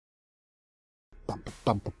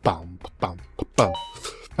bum bum bum bum bum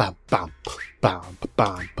bum bum bum bum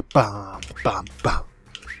bum bum bum.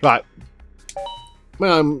 Right.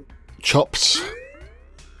 Chops.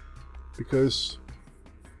 Because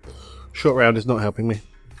short round is not helping me.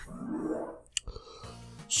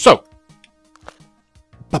 So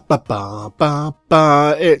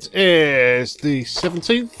it is the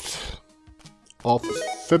 17th of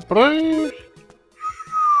February.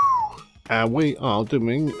 And we are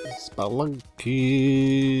doing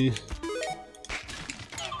Spelunky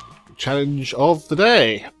challenge of the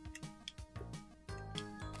day.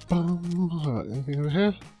 Right, anything over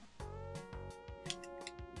here?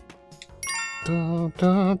 Da,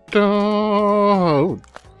 da, da.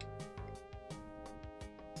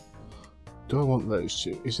 Do I want those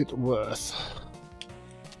two? Is it worth?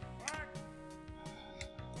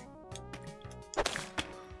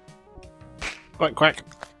 Right, quack.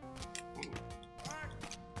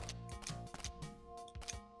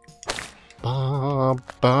 Bum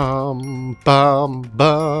bum bum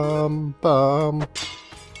bum bum.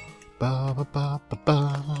 Ba ba ba ba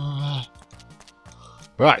ba.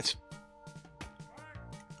 Right.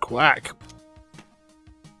 Quack.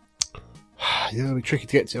 You're gonna be tricky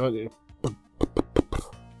to get to, aren't you?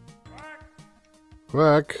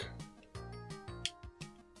 Quack.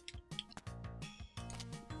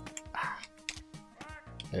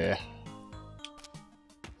 Yeah.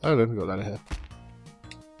 Oh no, we got that in here.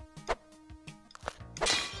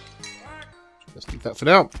 Let's leave that for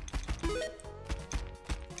now.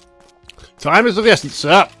 Time is of the essence,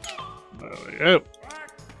 sir. There we go.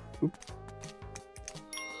 Oop.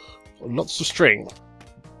 Lots of string.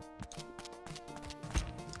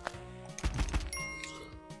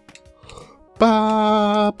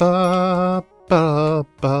 Ba ba ba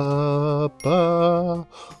ba ba.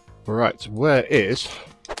 Right, where is?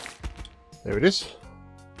 There it is.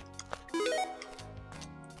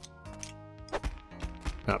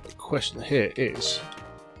 Now the question here is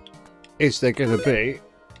there going to be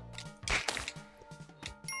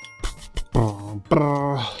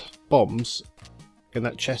bombs in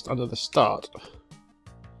that chest under the start?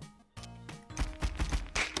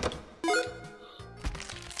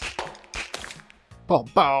 Bow,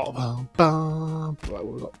 bow, bow, bow. Right,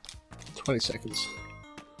 we've got 20 seconds.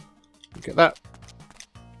 Get that.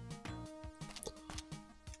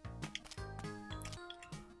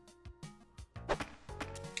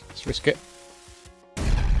 Let's risk it.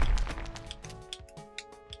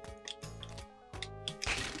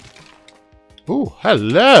 Oh,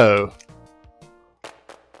 hello!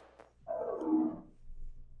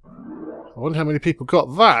 I wonder how many people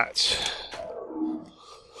got that.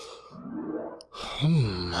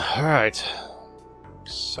 Alright.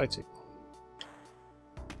 Exciting.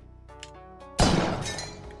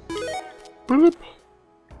 Bloop.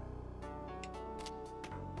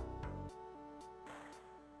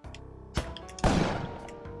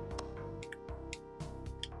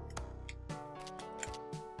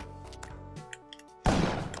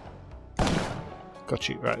 Got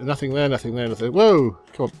you. Right, nothing there, nothing there, nothing. Whoa!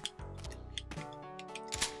 Come on.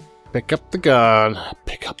 Pick up the gun.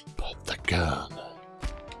 Pick up the gun.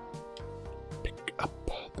 Pick up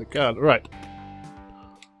the gun. Right.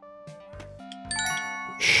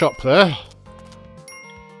 Shop there.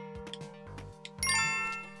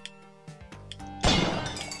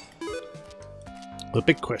 The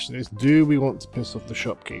big question is, do we want to piss off the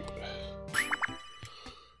shopkeep?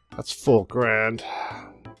 That's £4 grand.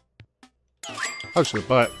 I'm just going to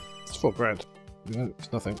buy it. It's £4 grand. You know,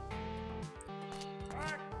 it's nothing.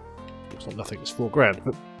 It's not nothing, it's £4 grand,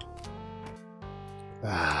 but...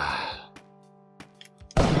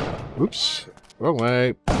 Oops. Wrong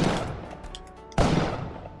way.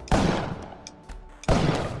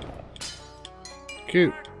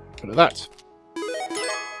 Cute. Bit of that.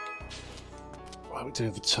 What are we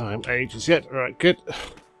doing for time? Ages yet? Alright, good.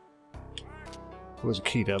 There's a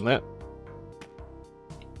key down there.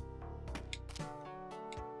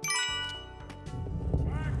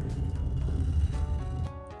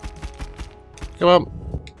 Come on.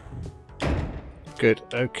 Good,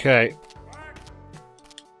 okay.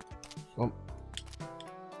 Come on.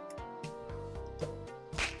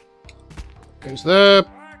 Goes there.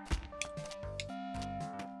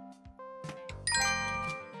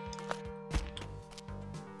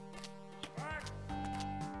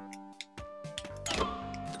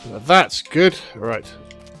 That's good. Right.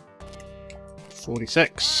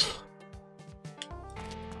 46.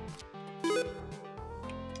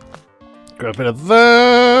 Grab a bit of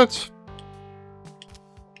that.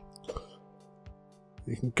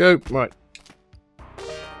 You can go. Right.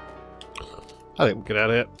 I think we'll get out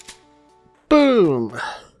of here. Boom.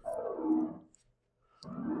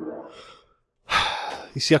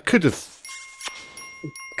 You see, I could have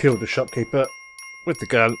killed the shopkeeper with the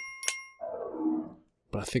gun,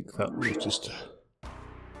 but I think that was just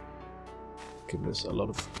giving us a lot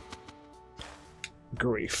of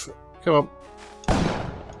grief. Come on.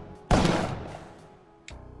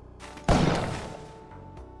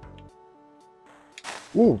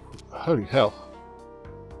 Ooh, holy hell.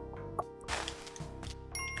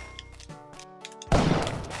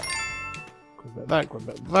 Grab that, grab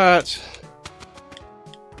that.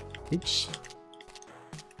 Oops.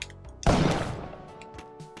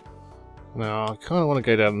 Now, I kind of want to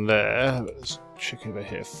go down there, but let's check over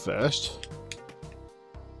here first.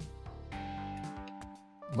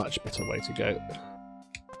 Much better way to go.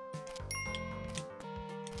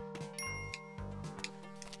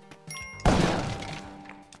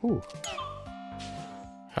 Ooh.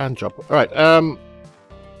 Hand job. Alright,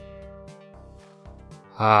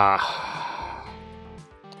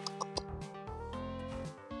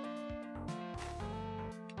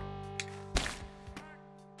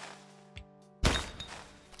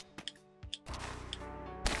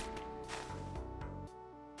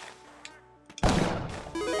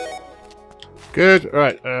 Good,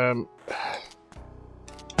 alright,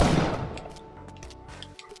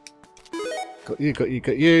 got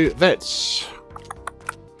you. Let's...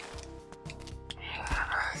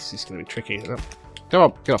 This is going to be tricky, isn't it? Come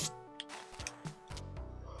on, get off.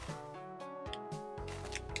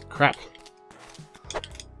 Crap.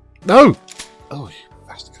 No! Oh, you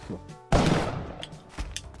bastard. Come on.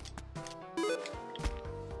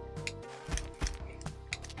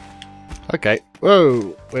 Okay.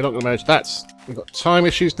 Whoa! We're not going to manage that. We've got time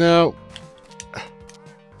issues now.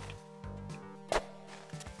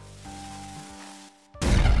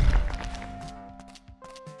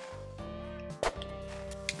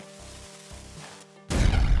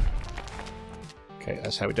 Okay,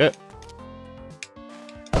 that's how we do it.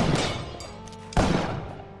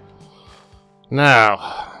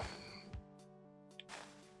 Now.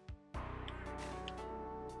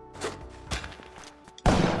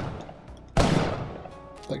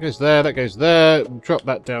 That goes there, that goes there. We'll drop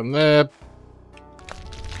that down there.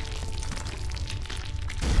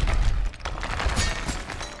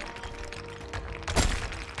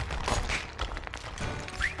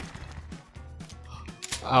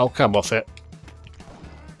 I'll come off it.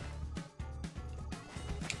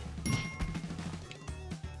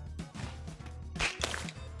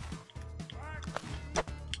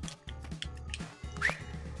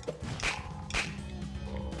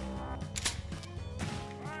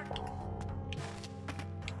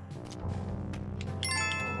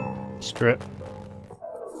 Screw it.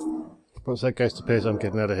 Once that ghost appears, I'm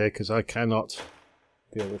getting out of here because I cannot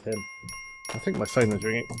deal with him. I think my phone is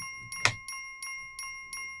ringing.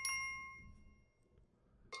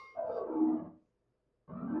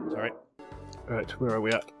 Sorry. Right, where are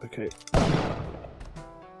we at? Okay.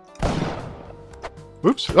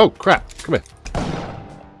 Oops! Oh, crap! Come here.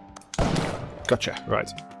 Gotcha.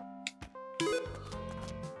 Right.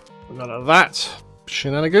 None of that.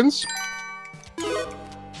 Shenanigans.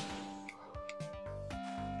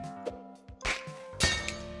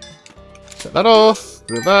 Set that off.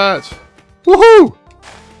 Do that. Woohoo!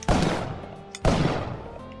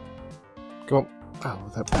 Come on.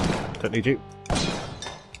 Oh, that, don't need you.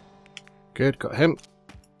 Good, got him.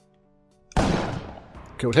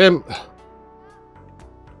 Killed him.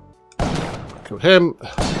 Killed him.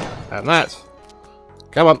 And that.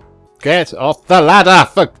 Come on. Get off the ladder,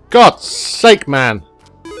 for God's sake, man.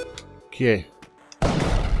 Okay.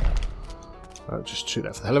 I'll just shoot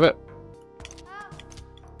that for the hell of it.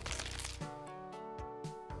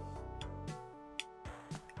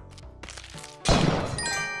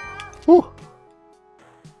 Whew.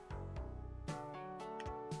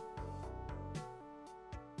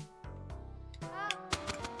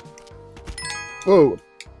 Whoa.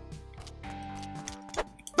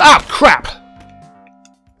 Ah, crap!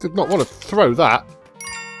 Did not want to throw that.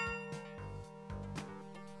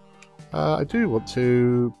 I do want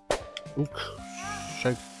to... Ooh,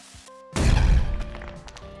 show...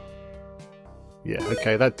 Yeah,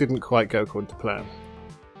 okay, that didn't quite go according to plan.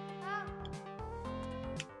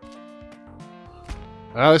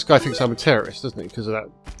 This guy thinks I'm a terrorist, doesn't he? Because of that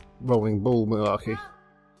rolling ball malarkey.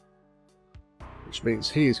 Which means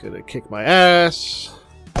he's going to kick my ass.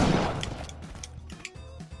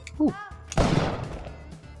 Ooh.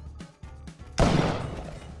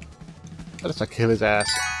 Let's kill his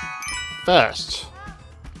ass first.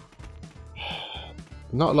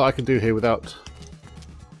 Not a lot I can do here without...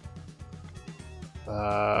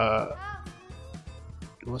 well,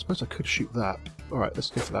 I suppose I could shoot that. Alright, let's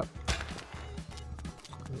go for that.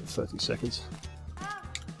 30 seconds.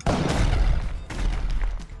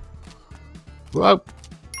 Whoa!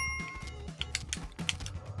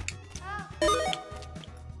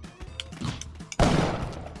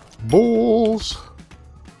 Balls!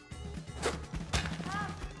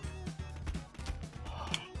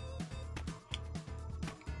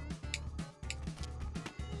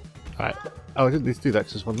 Alright. Oh, I didn't need to do that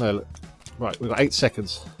because there's one there. Look. Right, we've got 8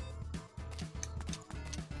 seconds.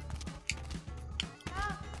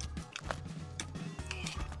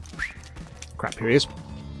 Crap, here he is.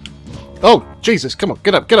 Oh, Jesus, come on,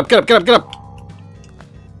 get up, get up, get up, get up, get up!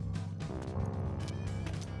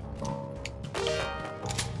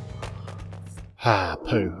 Ah,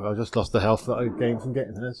 poo. I just lost the health that I gained from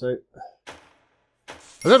getting there, so...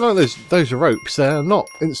 I don't like those ropes, they're not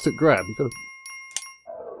instant grab. You've got to...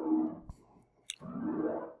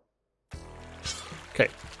 Okay.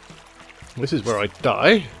 This is where I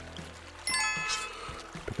die.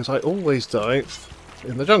 Because I always die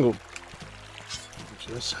in the jungle. Which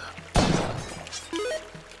is...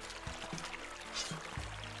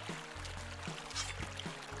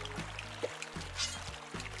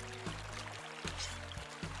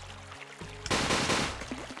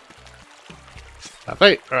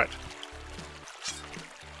 Wait, alright.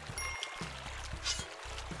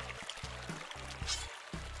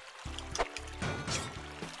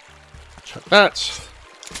 Chuck that.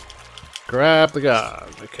 Grab the gun.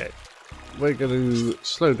 Okay. We're going to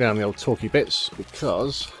slow down the old talky bits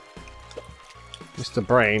because Mr.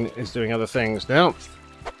 Brain is doing other things now.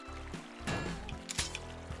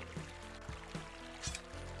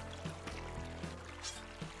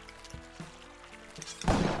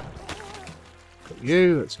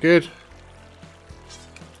 You, that's good.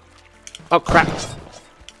 Oh crap!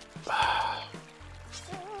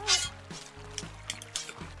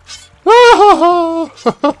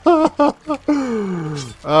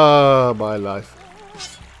 Oh my life.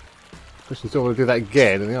 Question is, do I want to do that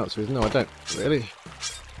again? And the answer is no, I don't really.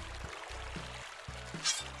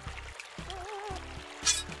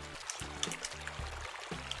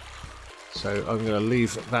 So I'm going to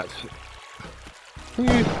leave that.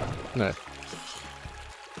 No.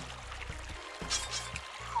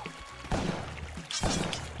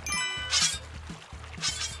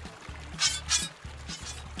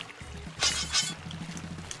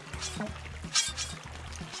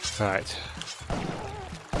 Right.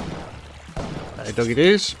 Hey, doggy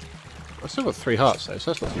doos. I've still got 3 hearts though,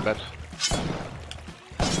 so that's not too bad.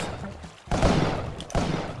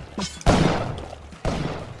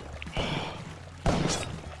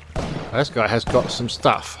 This guy has got some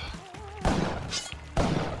stuff.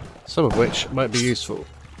 Some of which might be useful.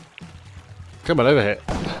 Come on, over here.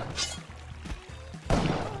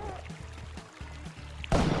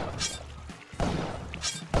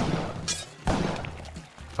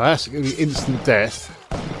 Oh, that's going to be instant death.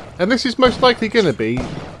 And this is most likely going to be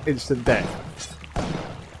instant death.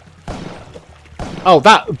 Oh,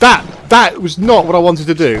 that was not what I wanted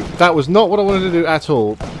to do. That was not what I wanted to do at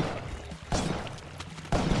all.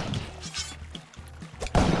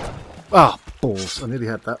 Ah, balls. I nearly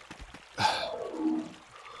had that.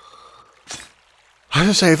 I was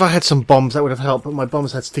going to say, if I had some bombs, that would have helped, but my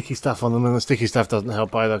bombs had sticky stuff on them, and the sticky stuff doesn't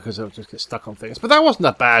help either, because they'll just get stuck on things. But that wasn't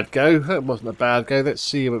a bad go. That wasn't a bad go. Let's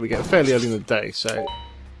see what we get fairly early in the day, so...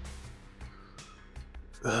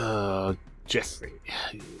 Jeffrey.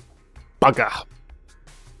 You bugger.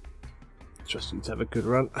 Trust you to have a good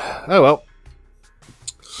run. Oh well.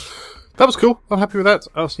 That was cool. I'm happy with that.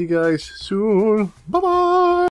 I'll see you guys soon. Bye-bye!